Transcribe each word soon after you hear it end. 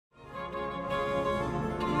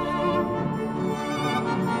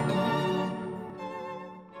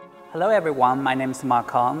Hello everyone, my name is Mark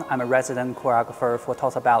Kong. I'm a resident choreographer for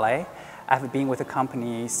Tulsa Ballet. I've been with the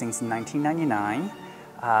company since 1999.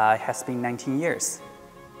 It has been 19 years.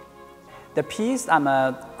 The piece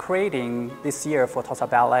I'm creating this year for Tulsa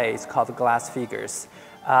Ballet is called Glass Figures.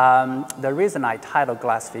 The reason I titled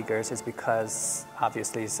Glass Figures is because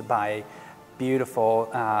obviously it's by beautiful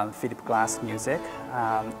Philip Glass music,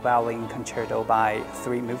 violin concerto by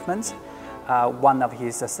 3 movements, one of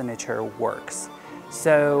his signature works.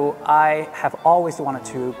 So I have always wanted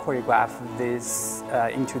to choreograph this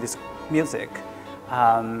into this music.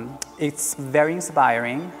 It's very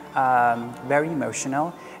inspiring, very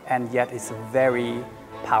emotional, and yet it's very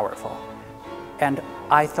powerful. And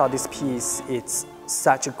I thought this piece is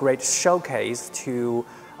such a great showcase to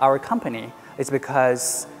our company. It's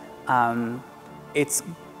because it's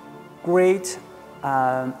great.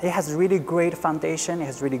 It has really great foundation, it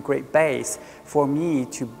has really great base for me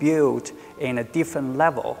to build in a different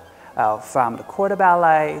level, from the quarter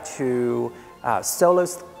ballet to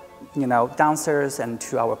soloist, dancers, and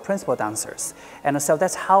to our principal dancers. And so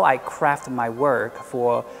that's how I craft my work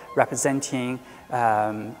for representing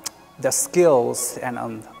the skills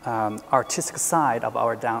and artistic side of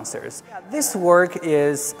our dancers. This work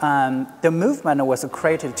is, the movement was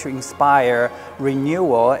created to inspire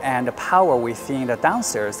renewal and power within the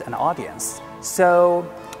dancers and audience.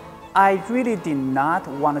 So I really did not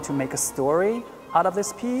want to make a story out of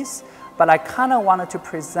this piece, but I kind of wanted to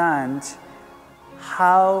present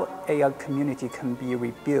how a community can be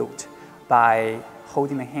rebuilt by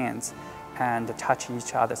holding the hands and touching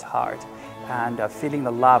each other's heart and feeling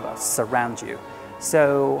the love surround you.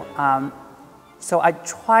 So, so I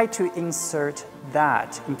try to insert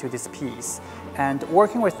that into this piece. And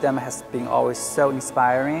working with them has been always so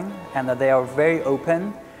inspiring, and they are very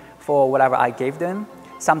open for whatever I gave them.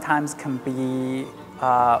 Sometimes can be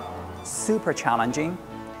super challenging,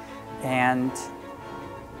 and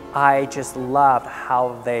I just loved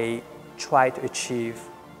how they try to achieve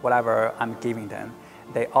whatever I'm giving them.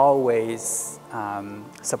 They always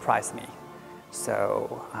surprise me.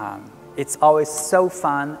 So it's always so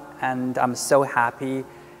fun, and I'm so happy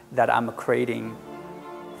that I'm creating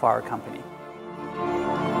for our company.